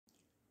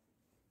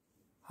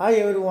Hi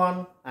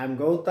everyone, I am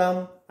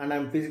Gautam and I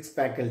am physics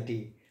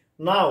faculty.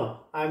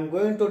 Now I am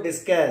going to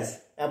discuss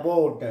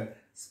about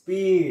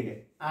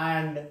speed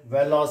and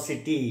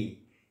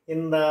velocity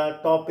in the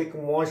topic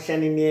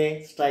motion in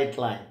a straight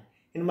line.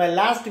 In my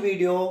last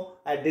video,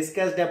 I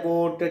discussed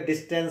about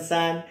distance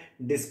and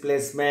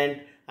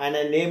displacement and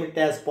I named it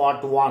as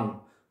part 1.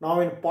 Now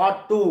in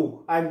part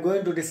 2, I am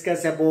going to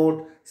discuss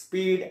about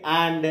speed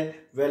and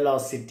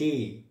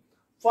velocity.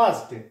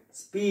 First,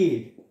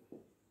 speed.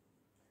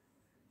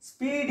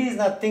 Speed is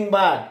nothing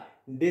but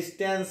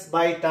distance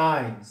by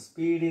time.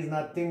 Speed is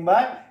nothing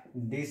but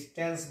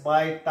distance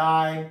by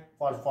time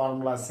for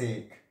formula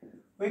sake.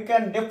 We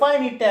can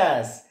define it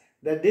as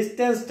the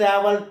distance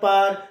traveled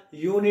per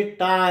unit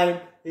time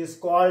is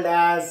called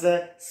as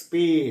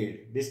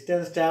speed.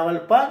 Distance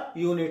traveled per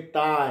unit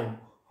time.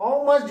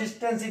 How much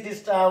distance it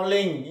is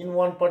traveling in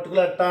one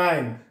particular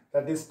time,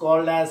 that is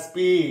called as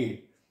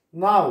speed.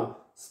 Now,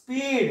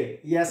 speed,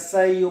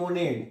 SI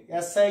unit.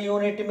 SI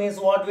unit means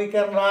what we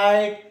can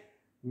write?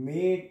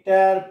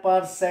 Meter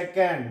per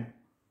second.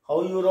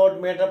 How you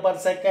wrote meter per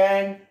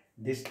second?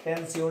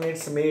 Distance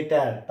units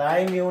meter.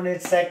 Time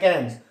units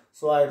seconds.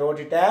 So I wrote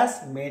it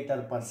as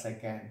meter per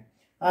second.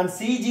 And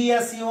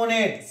CGS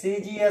unit.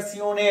 CGS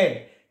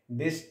unit.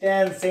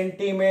 Distance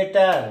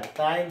centimeter.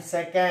 Time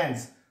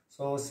seconds.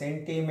 So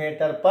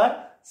centimeter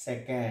per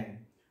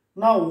second.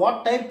 Now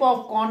what type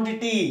of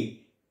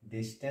quantity?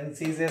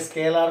 Distance is a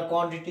scalar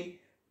quantity.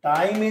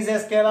 Time is a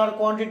scalar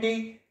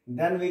quantity.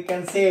 Then we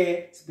can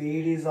say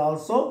speed is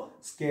also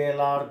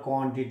scalar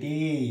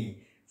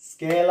quantity.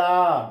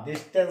 Scalar,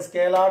 distance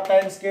scalar,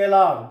 time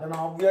scalar. Then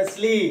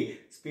obviously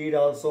speed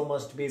also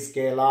must be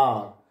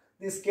scalar.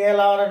 The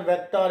scalar and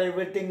vector,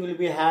 everything will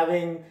be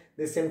having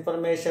this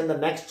information. The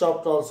next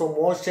chapter also,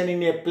 motion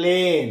in a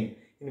plane,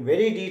 in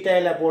very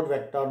detail about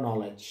vector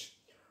knowledge.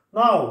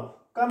 Now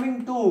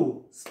coming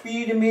to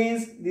speed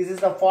means this is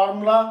the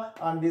formula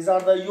and these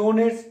are the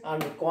units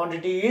and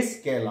quantity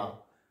is scalar.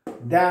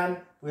 Then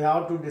we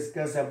have to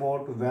discuss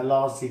about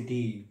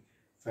velocity.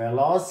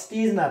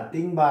 Velocity is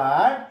nothing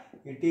but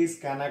it is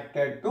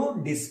connected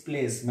to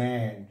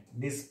displacement.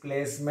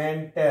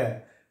 Displacement,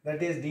 that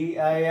is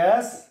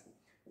DIS,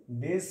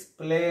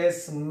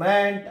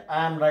 displacement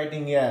I am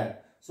writing here.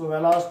 So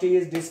velocity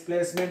is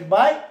displacement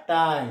by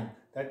time.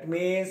 That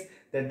means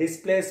the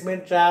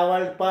displacement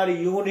traveled per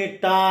unit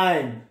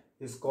time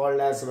is called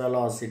as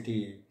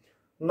velocity.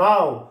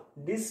 Now,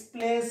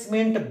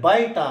 displacement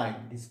by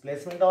time.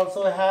 Displacement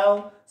also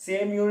have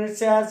same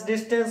units as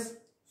distance.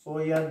 So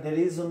here there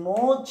is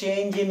no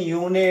change in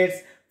units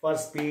for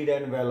speed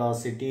and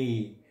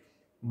velocity.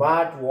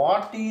 But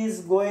what is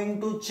going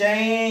to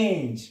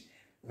change?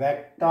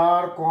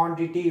 Vector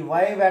quantity.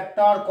 Why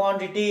vector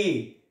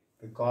quantity?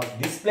 Because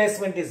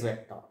displacement is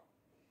vector.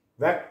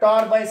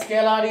 Vector by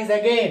scalar is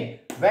again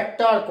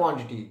vector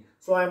quantity.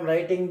 So I am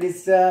writing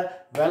this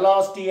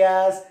velocity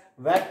as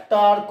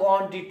vector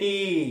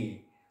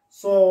quantity.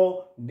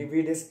 So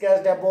we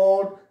discussed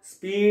about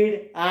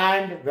speed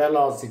and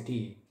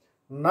velocity.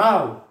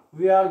 Now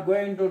we are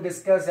going to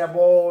discuss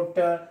about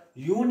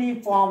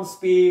uniform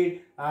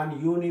speed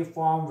and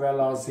uniform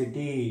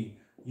velocity.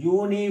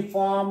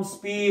 Uniform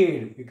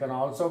speed, we can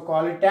also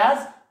call it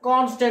as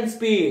constant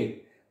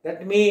speed.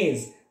 That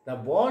means the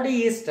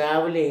body is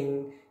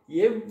traveling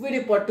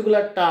every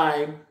particular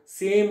time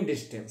same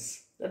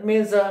distance. That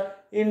means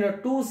in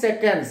 2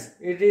 seconds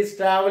it is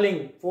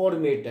traveling 4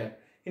 meter.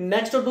 In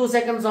next 2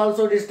 seconds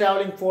also it is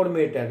traveling 4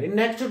 meter. In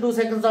next 2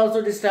 seconds also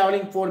it is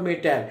traveling 4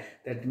 meter.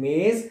 That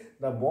means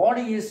the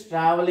body is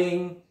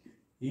traveling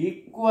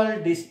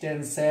equal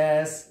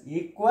distances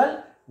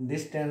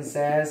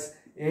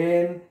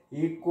in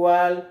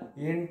equal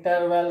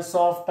intervals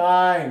of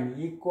time.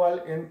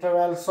 Equal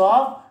intervals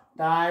of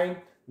time.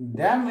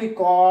 Then we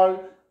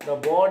call the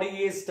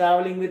body is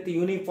traveling with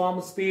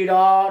uniform speed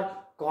or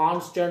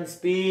constant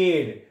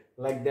speed.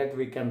 Like that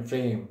we can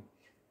frame.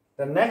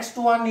 The next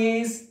one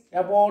is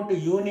about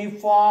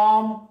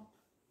uniform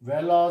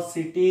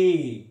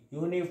velocity.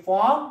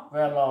 Uniform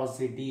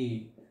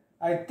velocity.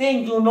 I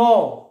think you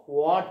know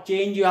what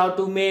change you have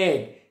to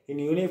make. In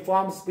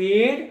uniform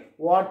speed,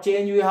 what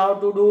change we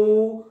have to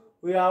do?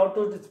 We have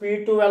to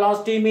speed to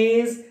velocity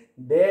means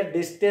their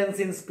distance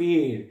in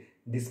speed.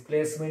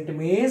 Displacement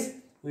means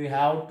we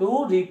have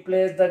to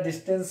replace the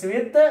distance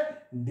with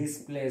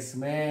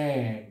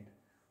displacement.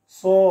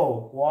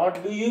 So,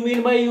 what do you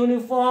mean by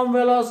uniform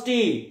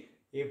velocity?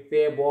 If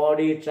a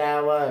body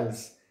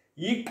travels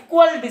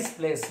equal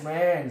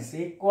displacements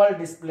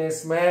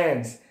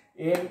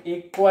in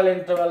equal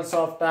intervals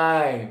of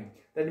time.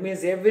 That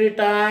means every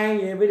time,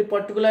 every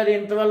particular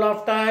interval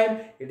of time,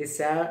 it is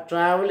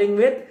traveling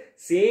with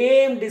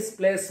same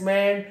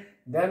displacement.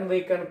 Then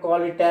we can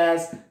call it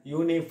as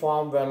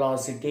uniform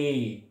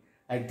velocity.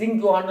 I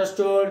think you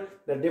understood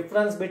the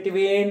difference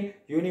between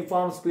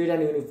uniform speed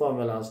and uniform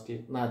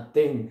velocity.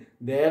 Nothing.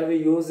 There we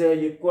use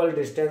equal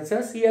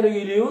distances. Here we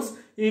will use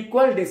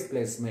equal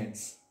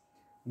displacements.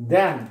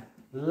 Then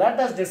let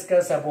us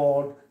discuss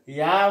about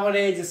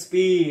average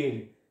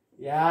speed.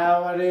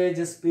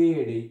 average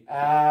speed.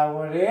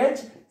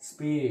 Average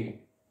speed.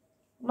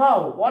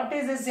 Now, what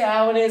is this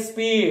average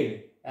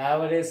speed?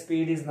 Average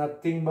speed is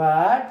nothing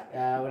but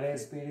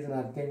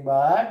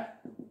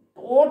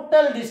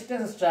total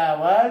distance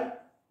traveled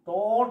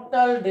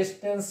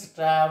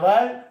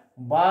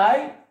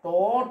by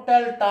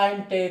total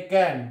time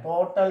taken.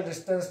 Total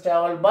distance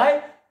traveled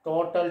by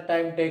total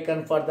time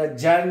taken for the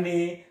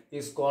journey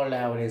is called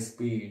average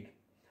speed.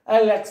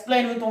 I'll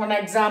explain with one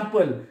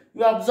example.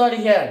 You observe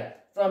here,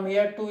 from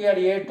here to here,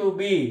 A to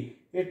B,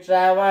 it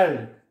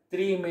traveled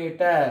 3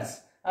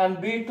 meters, and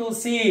B to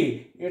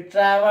C, it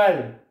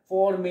traveled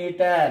 4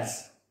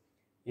 meters.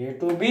 A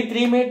to B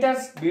 3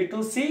 meters, B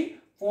to C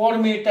 4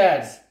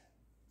 meters.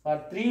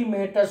 For 3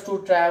 meters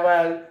to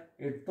travel,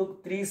 it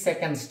took 3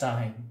 seconds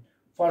time.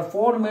 For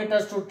 4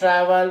 meters to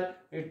travel,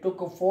 it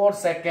took 4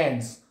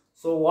 seconds.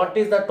 So what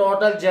is the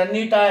total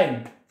journey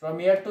time? From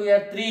here to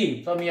here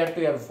 3, from here to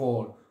here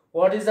 4.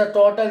 What is the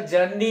total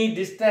journey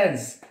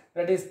distance?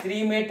 That is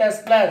 3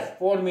 meters plus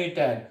 4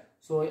 meters.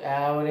 So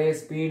average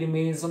speed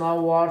means, now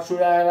what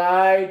should I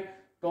write?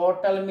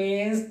 Total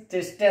means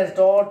distance,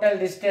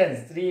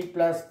 3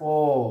 plus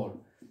 4.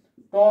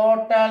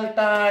 Total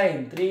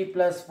time 3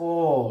 plus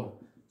 4.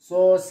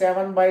 So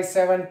 7 by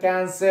 7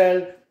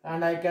 cancel,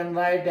 and I can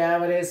write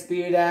average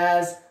speed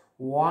as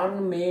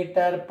 1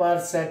 meter per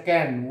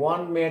second.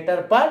 1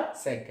 meter per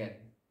second.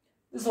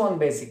 This is one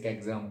basic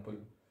example.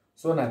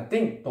 So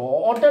nothing.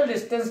 Total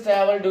distance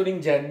traveled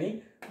during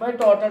journey by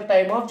total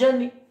time of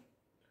journey.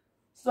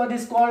 So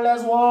this is called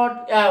as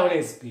what?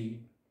 Average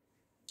speed.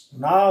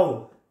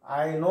 Now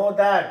I know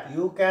that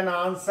you can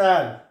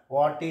answer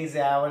what is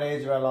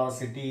average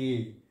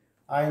velocity.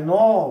 I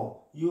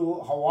know you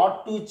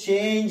what to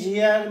change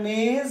here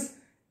means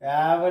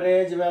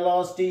average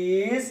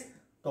velocity is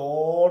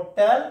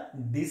total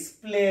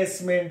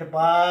displacement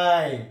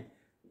by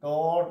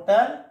total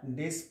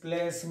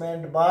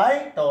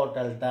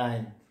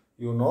time.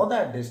 You know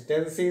that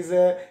distance is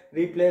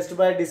replaced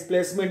by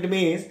displacement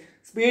means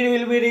speed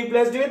will be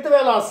replaced with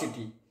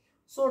velocity.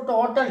 So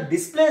total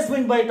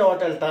displacement by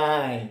total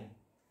time.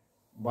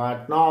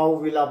 But now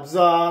we'll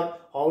observe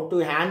how to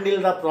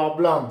handle the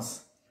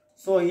problems.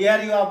 So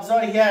here you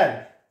observe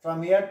here,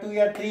 from here to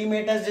here 3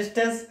 meters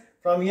distance,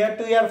 from here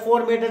to here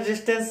 4 meters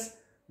distance.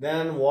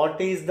 Then what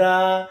is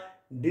the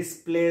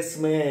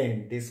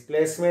displacement?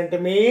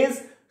 Displacement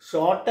means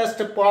shortest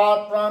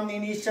path from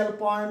initial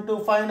point to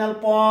final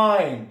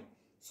point.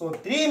 So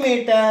 3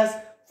 meters,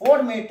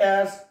 4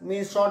 meters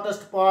means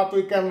shortest path.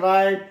 We can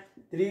write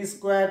 3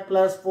 square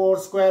plus 4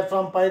 square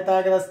from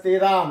Pythagoras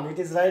theorem. It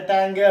is right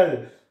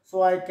angle.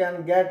 So I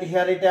can get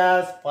here it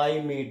as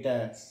 5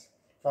 meters.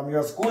 From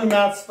your school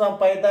maths from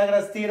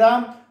Pythagoras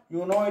theorem,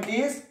 you know it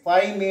is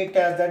 5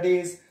 meters. That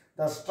is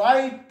the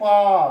straight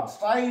path,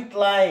 straight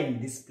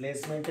line.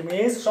 Displacement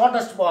means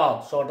shortest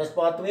path. Shortest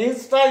path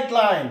means straight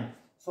line.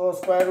 So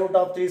square root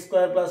of 3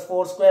 square plus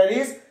 4 square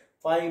is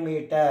 5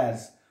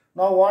 meters.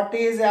 Now what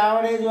is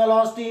average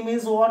velocity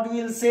means what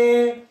we will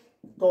say?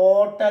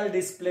 Total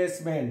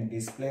displacement.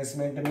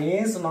 Displacement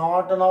means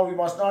not, now we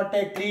must not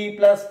take 3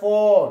 plus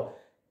 4.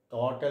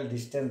 Total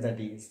distance, that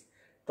is.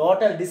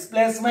 Total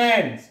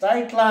displacement,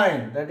 straight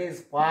line, that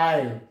is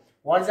 5.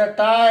 What is the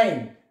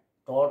time?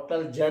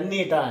 Total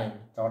journey time.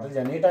 Total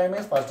journey time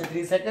is first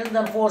 3 seconds,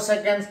 then 4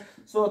 seconds.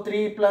 So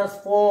 3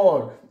 plus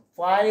 4,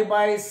 5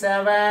 by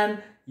 7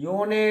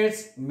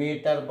 units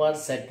meter per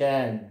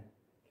second.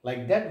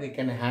 Like that we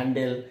can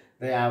handle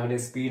the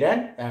average speed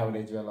and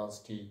average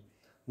velocity.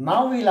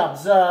 Now we will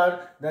observe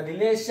the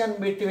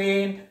relation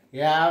between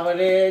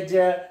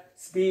average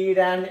speed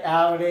and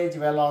average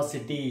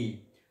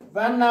velocity.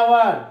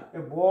 Whenever a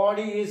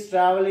body is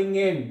traveling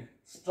in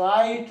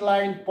straight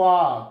line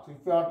path,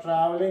 if you are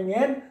traveling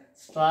in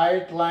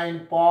straight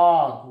line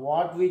path,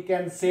 what we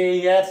can say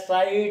here?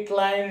 Straight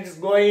line is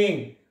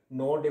going.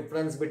 No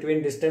difference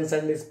between distance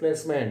and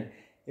displacement.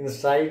 In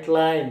straight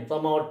line,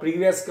 from our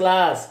previous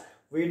class,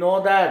 we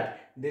know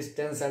that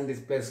distance and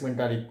displacement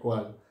are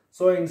equal.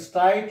 So in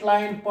straight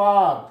line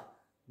path,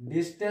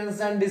 distance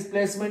and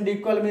displacement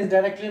equal means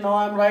directly now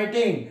I am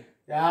writing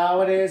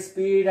average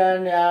speed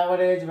and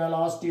average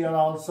velocity are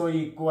also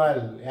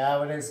equal.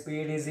 Average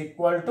speed is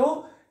equal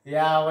to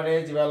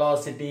average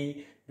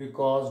velocity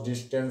because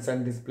distance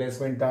and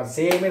displacement are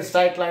same in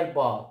straight line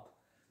path.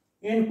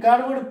 In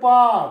curved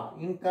path,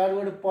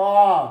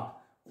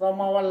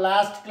 from our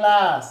last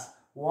class,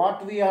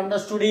 what we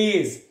understood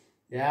is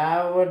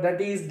that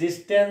is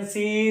distance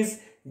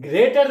is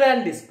greater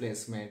than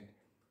displacement.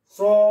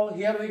 So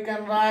here we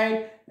can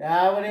write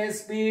average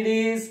speed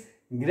is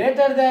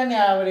greater than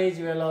average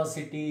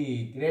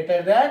velocity.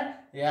 Greater than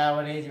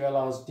average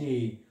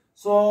velocity.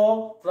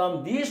 So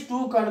from these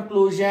two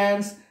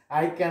conclusions,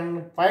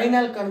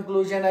 final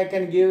conclusion I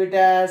can give it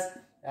as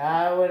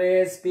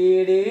average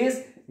speed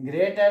is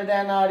greater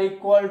than or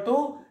equal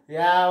to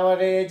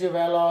average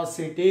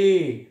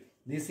velocity.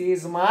 This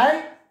is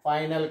my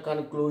final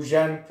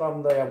conclusion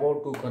from the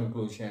above two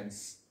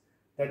conclusions.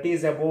 That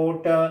is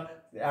about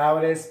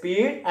average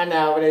speed and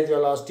average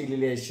velocity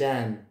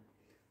relation.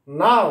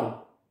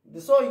 Now,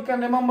 So you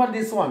can remember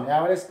this one.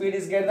 Average speed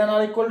is greater than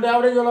or equal to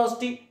average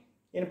velocity.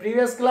 In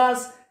previous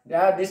class,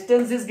 the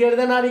distance is greater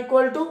than or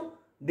equal to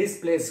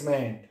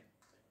displacement.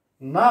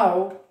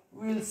 Now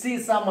we will see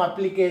some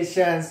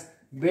applications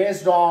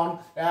based on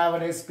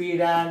average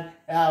speed and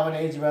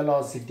average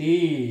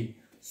velocity.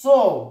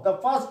 So the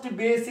first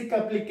basic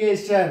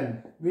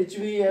application which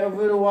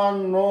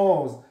everyone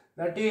knows,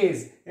 that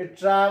is it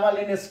travel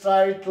in a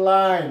straight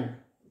line.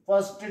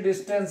 First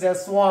distance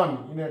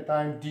s1 in a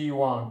time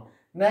t1.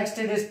 Next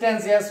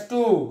distance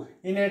s2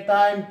 in a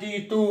time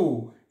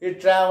t2.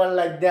 It travel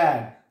like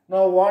that.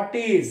 Now what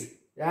is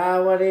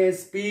average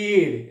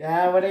speed?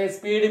 Average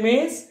speed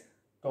means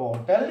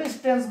total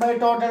distance by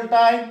total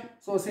time.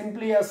 So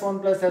simply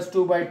s1 plus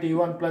s2 by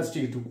t1 plus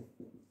t2.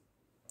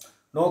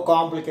 No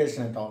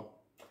complication at all.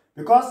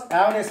 Because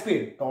average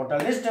speed, total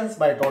distance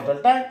by total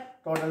time.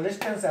 Total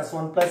distance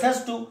s1 plus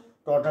s2.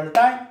 Total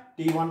time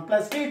t1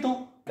 plus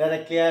t2.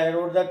 Directly I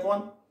wrote that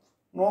one.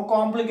 No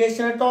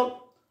complication at all.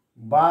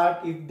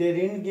 But if they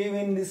didn't give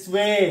in this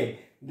way,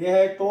 they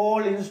had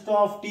told instead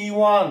of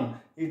t1,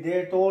 if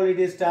they told it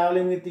is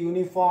traveling with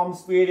uniform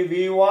speed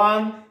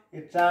v1,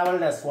 it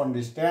traveled s1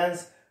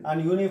 distance,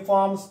 and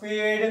uniform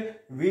speed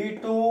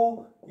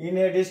v2 in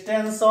a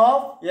distance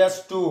of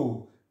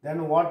s2.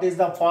 Then what is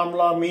the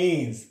formula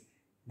means?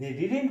 They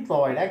didn't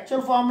provide.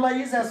 Actual formula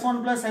is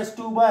s1 plus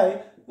s2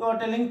 by, you are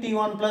telling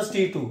t1 plus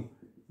t2.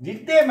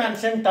 Did they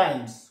mention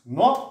times?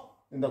 No.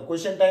 In the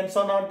question, times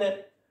are not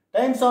there.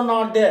 Times are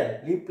not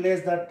there.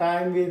 Replace the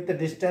time with the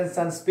distance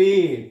and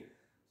speed.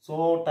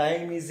 So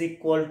time is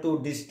equal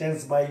to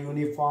distance by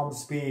uniform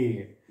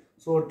speed.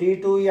 So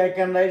t2 I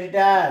can write it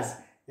as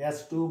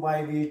s2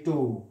 by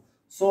v2.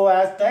 So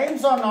as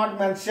times are not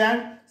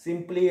mentioned,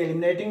 simply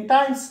eliminating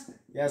times.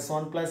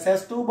 s1 plus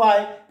s2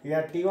 by,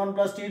 here t1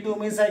 plus t2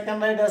 means I can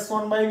write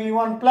s1 by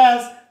v1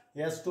 plus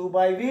s2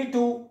 by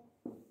v2.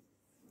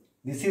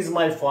 This is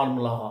my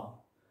formula.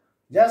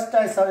 Just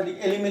I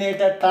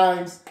eliminated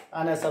times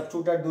and I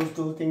substituted those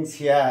two things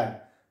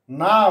here.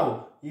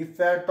 Now, if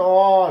at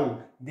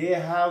all they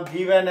have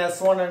given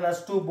s1 and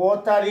s2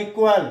 both are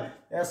equal,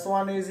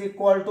 s1 is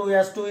equal to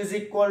s2 is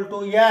equal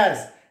to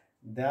yes,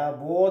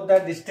 both the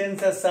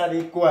distances are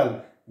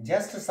equal.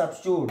 Just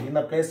substitute in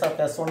the place of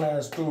s1 and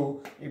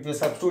s2. If you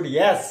substitute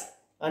yes,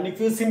 and if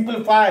you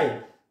simplify,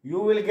 you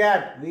will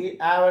get V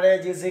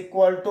average is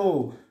equal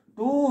to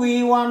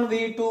 2v1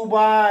 v2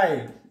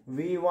 by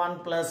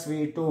v1 plus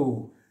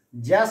v2.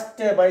 Just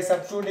by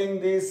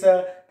substituting this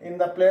in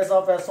the place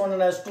of s1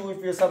 and s2,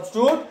 if you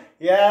substitute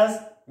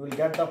yes, you will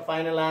get the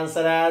final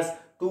answer as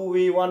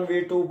 2v1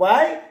 v2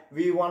 by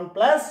v1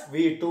 plus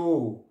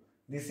v2.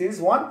 This is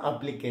one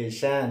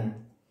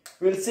application.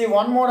 We will see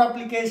one more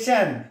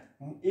application.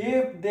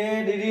 If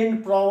they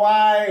didn't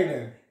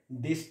provide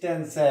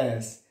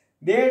distances,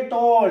 they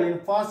told in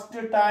first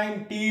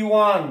time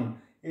t1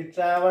 it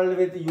traveled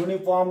with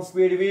uniform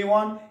speed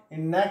v1.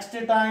 In next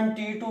time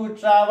t2 it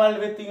traveled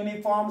with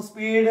uniform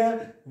speed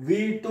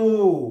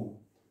v2.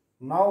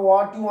 Now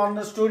what you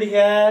understood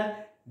here?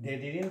 They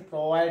didn't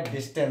provide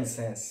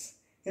distances.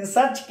 In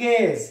such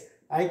case,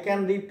 I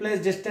can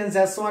replace distance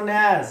s1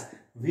 as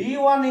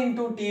v1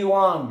 into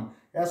t1,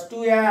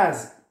 s2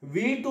 as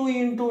v2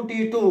 into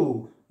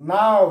t2.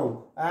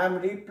 Now I am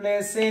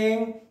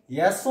replacing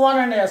s1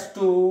 and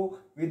s2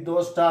 with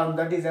those terms.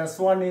 That is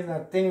s1 is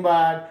nothing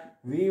but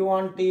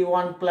v1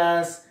 t1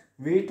 plus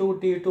v2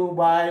 t2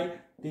 by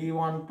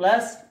t1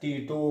 plus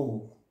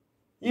t2.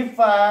 If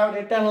I have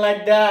written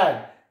like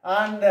that,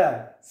 and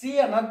see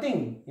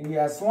nothing, in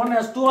s1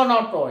 s2 are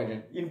not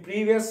provided. In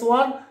previous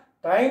one,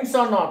 times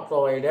are not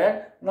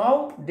provided.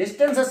 Now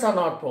distances are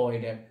not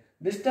provided.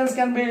 Distance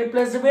can be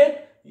replaced with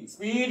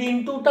speed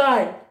into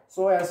time.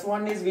 So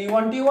s1 is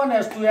v1 t1,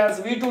 s2 as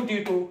v2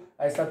 t2.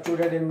 I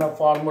substituted in the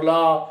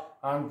formula,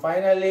 and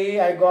finally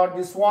I got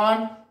this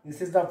one.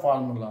 This is the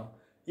formula.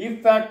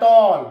 If at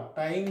all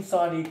times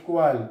are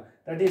equal,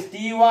 that is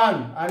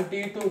t1 and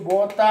t2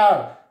 both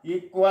are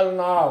equal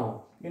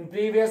now. In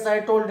previous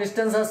I told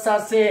distances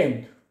are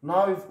same.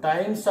 Now if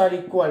times are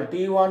equal,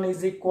 t1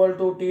 is equal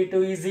to t2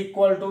 is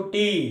equal to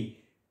t.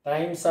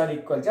 Times are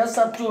equal. Just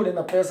substitute in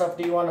the place of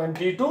t1 and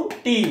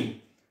t2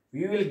 t.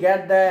 We will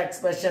get the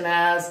expression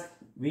as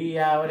V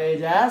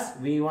average as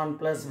v1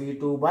 plus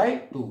v2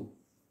 by 2.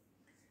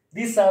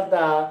 These are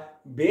the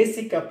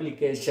basic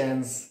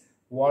applications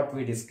what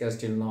we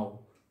discussed till now.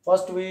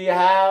 First we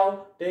have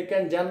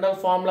taken general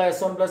formula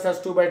s1 plus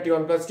s2 by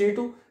t1 plus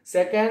t2.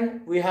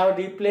 Second, we have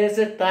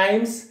replaced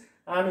times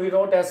and we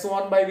wrote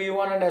s1 by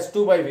v1 and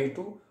s2 by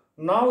v2.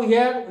 Now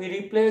here we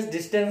replace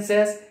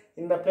distances.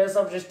 In the place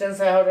of distance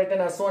I have written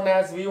s1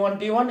 as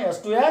v1 t1,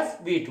 s2 as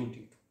v2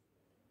 t2.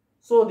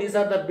 So these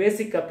are the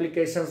basic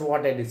applications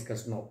what I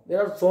discussed now.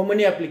 There are so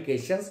many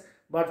applications,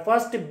 but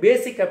first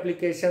basic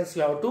applications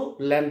you have to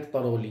learn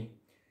thoroughly.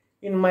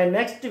 In my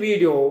next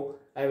video,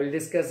 I will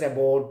discuss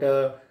about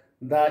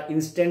the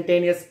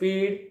instantaneous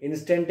speed,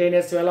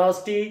 instantaneous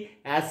velocity,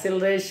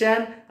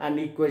 acceleration and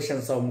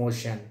equations of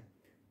motion.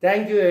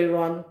 Thank you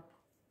everyone.